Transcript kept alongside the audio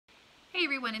Hey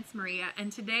everyone, it's Maria,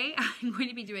 and today I'm going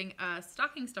to be doing a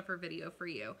stocking stuffer video for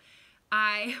you.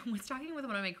 I was talking with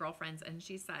one of my girlfriends and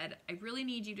she said, I really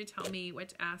need you to tell me what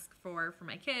to ask for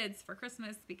my kids for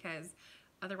Christmas because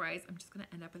otherwise I'm just going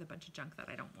to end up with a bunch of junk that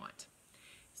I don't want.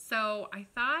 So I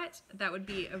thought that would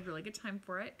be a really good time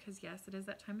for it because yes, it is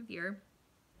that time of year.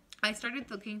 I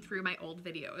started looking through my old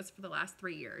videos for the last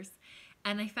 3 years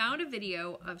and I found a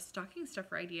video of stocking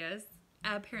stuffer ideas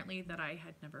apparently that I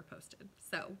had never posted.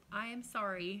 So I am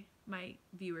sorry, my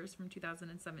viewers from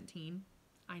 2017.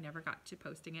 I never got to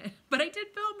posting it, but I did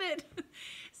film it.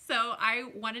 So I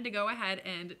wanted to go ahead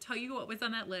and tell you what was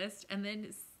on that list and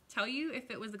then tell you if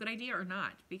it was a good idea or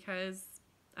not, because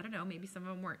I don't know, maybe some of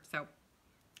them weren't. So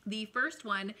the first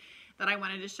one that I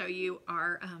wanted to show you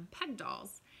are peg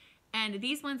dolls. And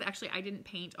these ones actually I didn't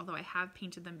paint, although I have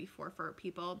painted them before for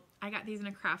people. I got these in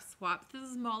a craft swap. This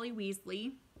is Molly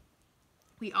Weasley.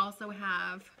 We also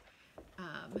have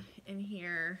in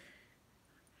here,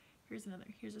 here's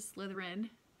a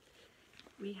Slytherin.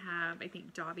 We have, I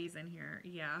think, Dobby's in here.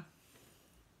 Yeah,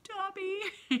 Dobby.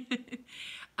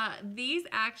 These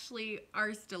actually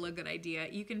are still a good idea.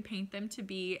 You can paint them to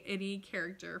be any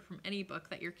character from any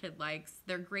book that your kid likes.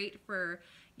 They're great for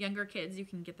younger kids. You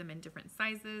can get them in different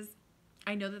sizes.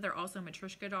 I know that they're also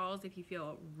Matryoshka dolls if you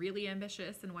feel really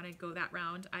ambitious and want to go that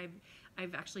round.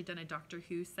 I've actually done a Doctor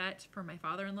Who set for my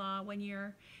father-in-law one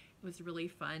year. It was really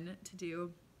fun to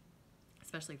do,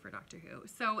 especially for Doctor Who.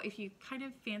 So if you kind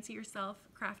of fancy yourself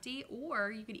crafty,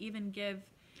 or you could even give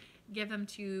them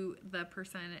to the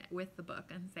person with the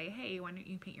book and say, hey, why don't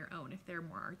you paint your own if they're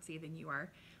more artsy than you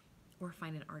are, or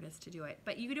find an artist to do it.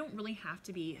 But you don't really have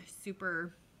to be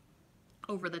super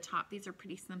over the top. These are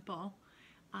pretty simple.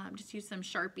 Just use some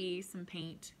Sharpie, some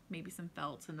paint, maybe some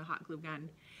felt and a hot glue gun.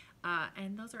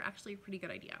 And those are actually a pretty good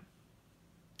idea.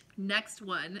 Next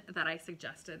one that I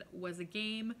suggested was a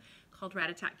game called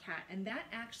Rat-a-tat-cat, and that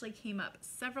actually came up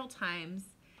several times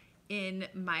in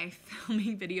my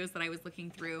filming videos that I was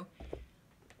looking through.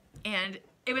 And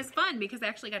it was fun because I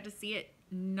actually got to see it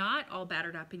not all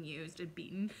battered up and used and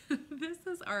beaten. This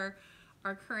is our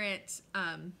current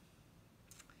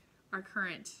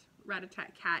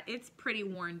Rat-a-tat-cat. It's pretty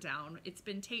worn down. It's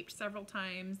been taped several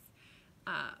times.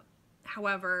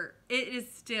 However, it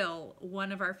is still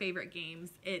one of our favorite games.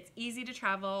 It's easy to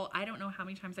travel. I don't know how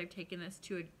many times I've taken this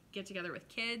to a get-together with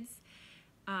kids,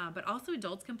 but also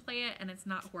adults can play it, and it's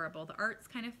not horrible. The art's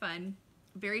kind of fun.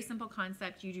 Very simple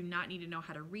concept. You do not need to know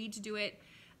how to read to do it.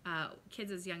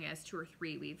 Kids as young as 2 or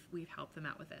 3, we've helped them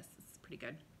out with this. It's pretty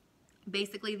good.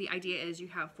 Basically, the idea is you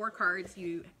have 4 cards.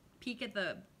 You peek at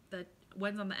the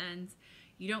ones on the ends.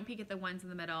 You don't peek at the ones in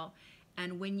the middle.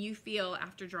 And when you feel,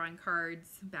 after drawing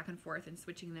cards back and forth and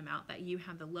switching them out, that you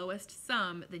have the lowest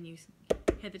sum, then you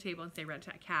hit the table and say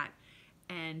Rat-a-tat-cat,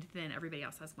 and then everybody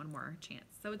else has one more chance.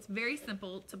 So it's very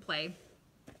simple to play,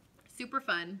 super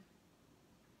fun.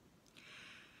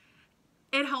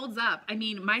 It holds up. I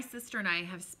mean, my sister and I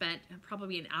have spent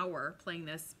probably an hour playing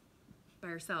this by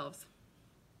ourselves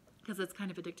because it's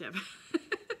kind of addictive.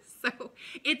 So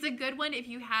it's a good one if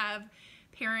you have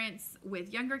parents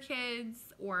with younger kids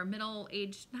or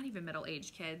middle-aged, not even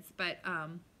middle-aged kids, but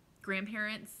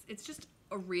grandparents. It's just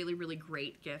a really, really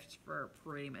great gift for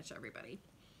pretty much everybody.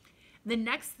 The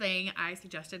next thing I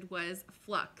suggested was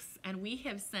Flux, and we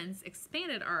have since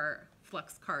expanded our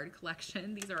Flux card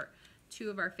collection. These are 2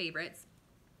 of our favorites.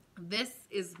 This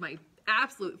is my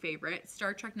absolute favorite,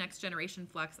 Star Trek Next Generation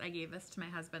Flux. I gave this to my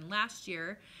husband last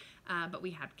year, but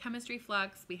we have Chemistry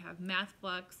Flux, we have Math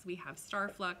Flux, we have Star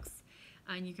Flux,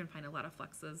 and you can find a lot of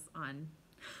fluxes on,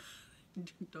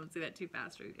 don't say that too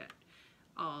fast or you get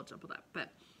all jumbled up. But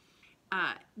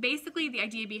basically the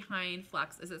idea behind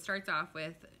Flux is it starts off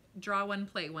with draw one,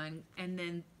 play one, and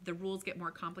then the rules get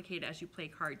more complicated as you play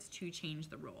cards to change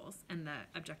the rules and the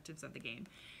objectives of the game.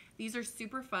 These are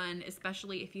super fun,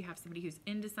 especially if you have somebody who's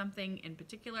into something in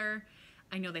particular.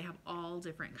 I know they have all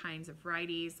different kinds of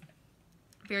varieties.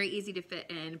 Very easy to fit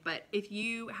in, but if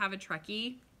you have a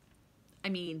Trekkie, I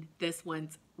mean, this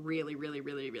one's really, really,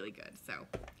 really, really good. So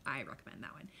I recommend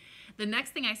that one. The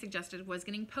next thing I suggested was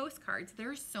getting postcards. There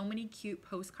are so many cute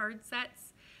postcard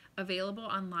sets available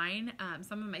online.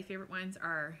 Some of my favorite ones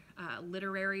are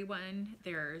literary one.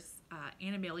 There's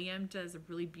Animalium does a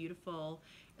really beautiful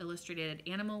illustrated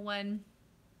animal one.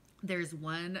 There's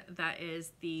one that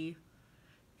is the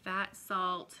fat,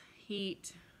 salt,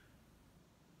 heat,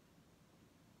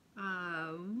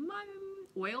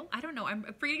 oil. I don't know. I'm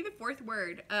forgetting the 4th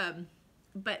word.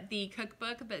 But the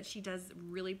cookbook, but she does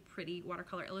really pretty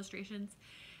watercolor illustrations.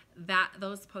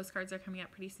 Those postcards are coming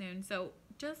out pretty soon. So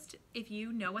just, if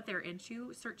you know what they're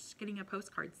into, search getting a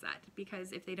postcard set,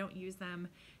 because if they don't use them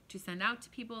to send out to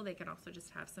people, they can also just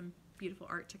have some beautiful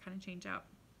art to kind of change out.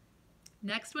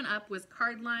 Next one up was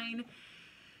Cardline,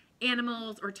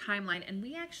 Animals, or Timeline. And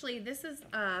we actually, this is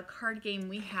a card game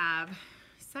we have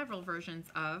several versions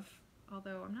of,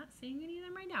 although I'm not seeing any of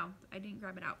them right now. I didn't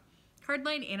grab it out.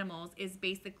 Cardline Animals is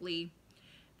basically,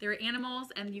 they're animals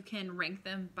and you can rank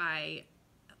them by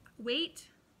weight,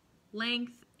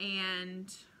 length,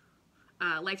 and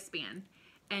lifespan.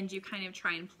 And you kind of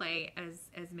try and play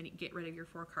as many, get rid of your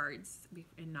 4 cards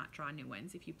and not draw new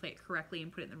ones if you play it correctly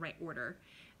and put it in the right order.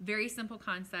 Very simple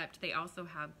concept. They also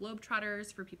have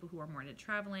globetrotters for people who are more into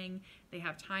traveling. They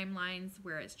have timelines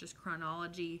where it's just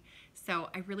chronology. So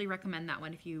I really recommend that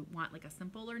one if you want like a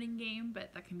simple learning game,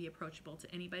 but that can be approachable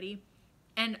to anybody.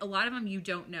 And a lot of them you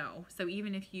don't know. So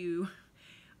even if you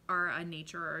are a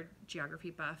nature or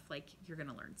geography buff, like you're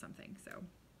gonna learn something. So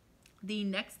the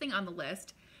next thing on the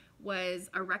list was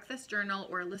a Wreck This Journal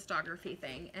or a listography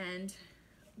thing. And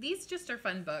these just are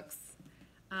fun books.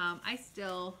 I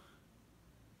still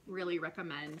really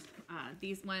recommend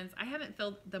these ones. I haven't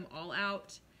filled them all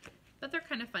out, but they're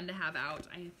kind of fun to have out.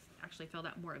 I actually filled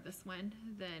out more of this one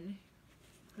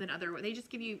than other. They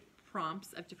just give you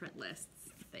prompts of different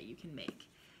lists that you can make.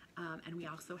 And we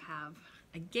also have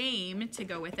a game to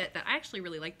go with it that I actually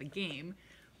really like the game.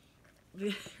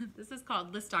 This is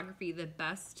called Listography,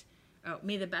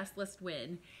 May the Best List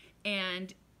Win.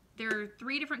 And there are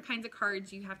 3 different kinds of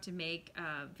cards you have to make,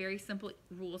 very simple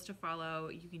rules to follow.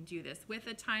 You can do this with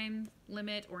a time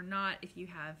limit or not if you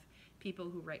have people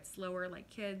who write slower like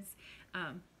kids.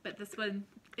 But this one,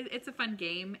 it's a fun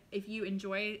game. If you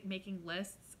enjoy making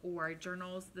lists or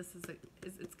journals, this is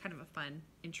it's kind of a fun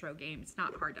intro game. It's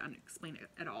not hard to explain it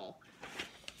at all.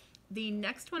 The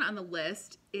next one on the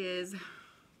list is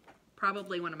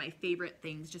probably one of my favorite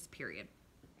things, just period.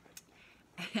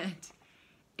 And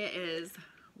it is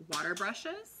water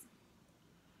brushes.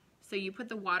 So you put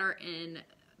the water in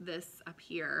this up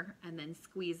here and then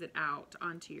squeeze it out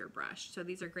onto your brush. So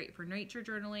these are great for nature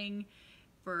journaling.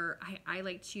 I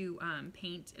like to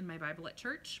paint in my Bible at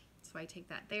church, so I take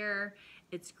that there.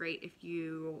 It's great if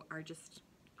you are just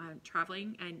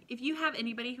traveling, and if you have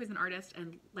anybody who's an artist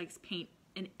and likes paint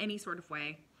in any sort of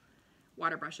way,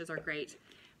 water brushes are great.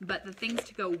 But the things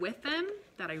to go with them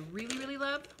that I really, really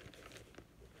love,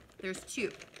 there's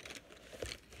 2.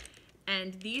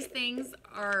 And these things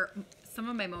are some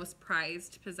of my most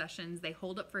prized possessions. They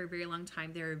hold up for a very long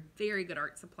time. They're a very good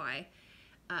art supply.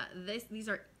 These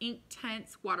are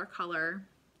Inktense watercolor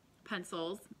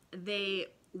pencils. They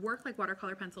work like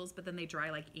watercolor pencils, but then they dry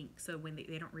like ink. So when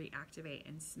they don't reactivate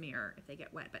and smear if they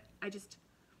get wet. But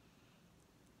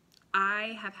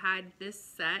I have had this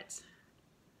set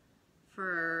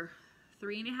for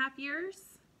 3.5 years.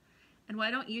 And while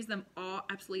I don't use them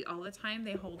absolutely all the time,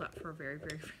 they hold up for a very,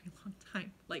 very, very long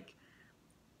time. Like,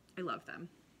 I love them.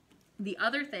 The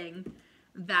other thing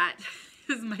that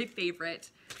is my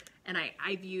favorite, and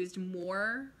I've used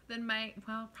more than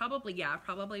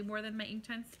probably more than my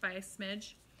Inktense by a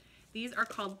smidge. These are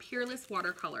called Peerless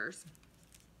watercolors.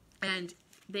 And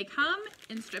they come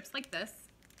in strips like this.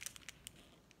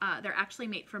 They're actually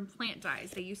made from plant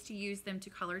dyes. They used to use them to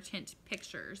color tint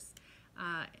pictures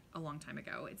a long time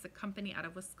ago. It's a company out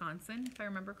of Wisconsin, if I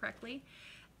remember correctly.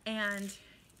 And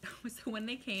so when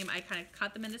they came, I kind of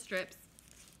cut them into strips,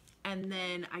 and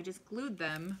then I just glued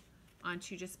them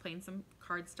onto just plain some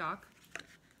cardstock.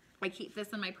 I keep this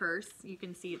in my purse. You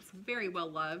can see it's very well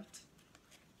loved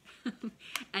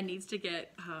and needs to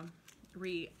get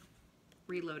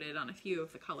reloaded on a few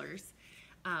of the colors.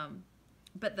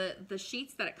 But the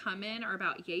sheets that it come in are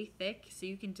about yay thick, so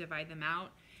you can divide them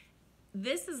out.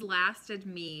 This has lasted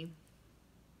me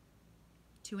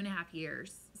 2.5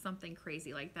 years, something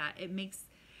crazy like that. It makes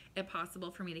it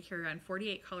possible for me to carry around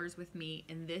 48 colors with me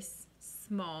in this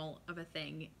small of a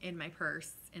thing in my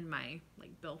purse, in my like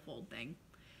billfold thing.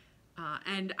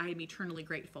 And I'm eternally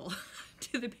grateful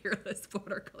to the Peerless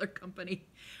Watercolor Company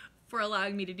for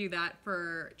allowing me to do that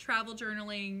for travel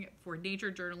journaling, for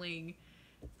nature journaling,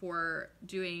 for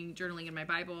doing journaling in my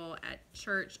Bible at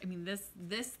church. I mean,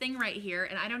 this thing right here,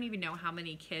 and I don't even know how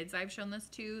many kids I've shown this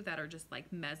to that are just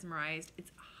like mesmerized.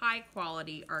 It's high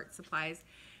quality art supplies.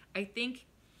 I think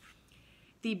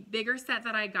the bigger set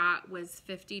that I got was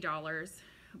 $50,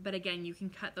 but again, you can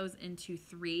cut those into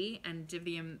 3 and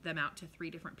divvy them out to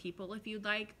 3 different people if you'd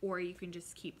like, or you can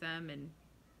just keep them and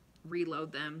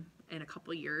reload them in a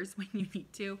couple years when you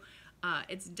need to.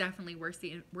 It's definitely worth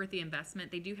the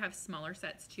investment. They do have smaller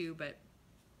sets too, but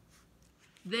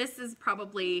this is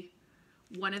probably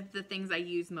one of the things I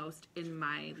use most in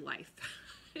my life.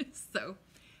 So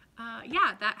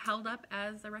yeah, that held up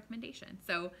as a recommendation.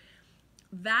 So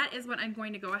that is what I'm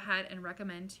going to go ahead and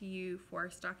recommend to you for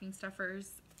stocking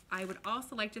stuffers. I would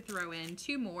also like to throw in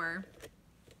 2 more.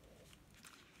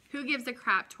 Who Gives a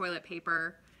Crap toilet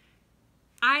paper.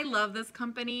 I love this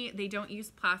company. They don't use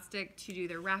plastic to do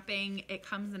their wrapping. It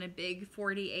comes in a big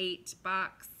 48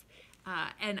 box.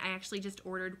 And I actually just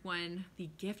ordered one, the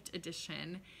gift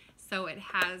edition. So it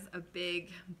has a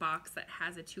big box that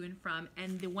has a to and from.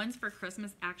 And the ones for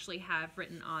Christmas actually have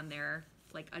written on there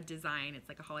like a design. It's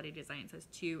like a holiday design. It says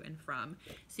to and from.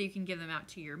 So you can give them out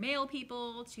to your mail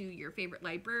people, to your favorite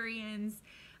librarians.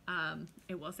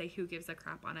 It will say Who Gives a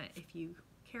Crap on it if you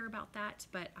care about that,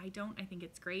 but I don't. I think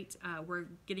it's great. We're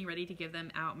getting ready to give them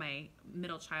out. My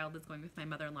middle child is going with my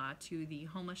mother-in-law to the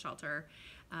homeless shelter,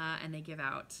 and they give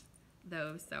out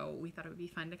those, so we thought it would be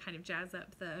fun to kind of jazz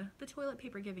up the toilet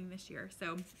paper giving this year.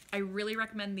 So I really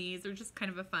recommend these. They're just kind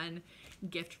of a fun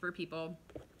gift for people.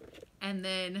 And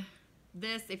then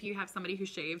this, if you have somebody who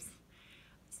shaves,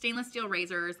 stainless steel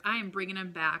razors. I am bringing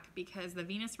them back because the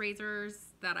Venus razors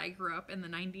that I grew up in the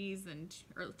 90s and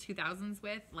early 2000s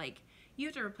with, like, you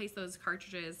have to replace those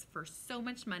cartridges for so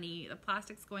much money. The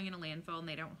plastic's going in a landfill and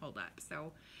they don't hold up.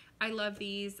 So I love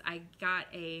these. I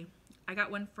got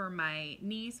one for my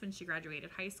niece when she graduated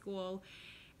high school.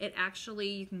 It actually,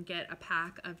 you can get a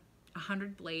pack of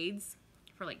 100 blades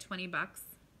for like 20 bucks,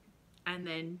 and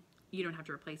then you don't have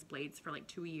to replace blades for like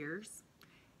 2 years.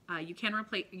 You can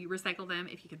recycle them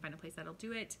if you can find a place that'll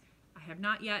do it. I have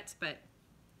not yet, but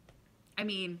I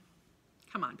mean,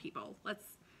 come on, people. Let's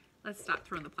stop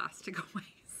throwing the plastic away.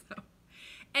 So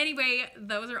anyway,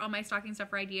 those are all my stocking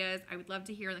stuffer ideas. I would love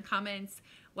to hear in the comments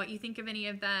what you think of any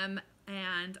of them,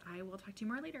 and I will talk to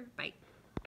you more later. Bye.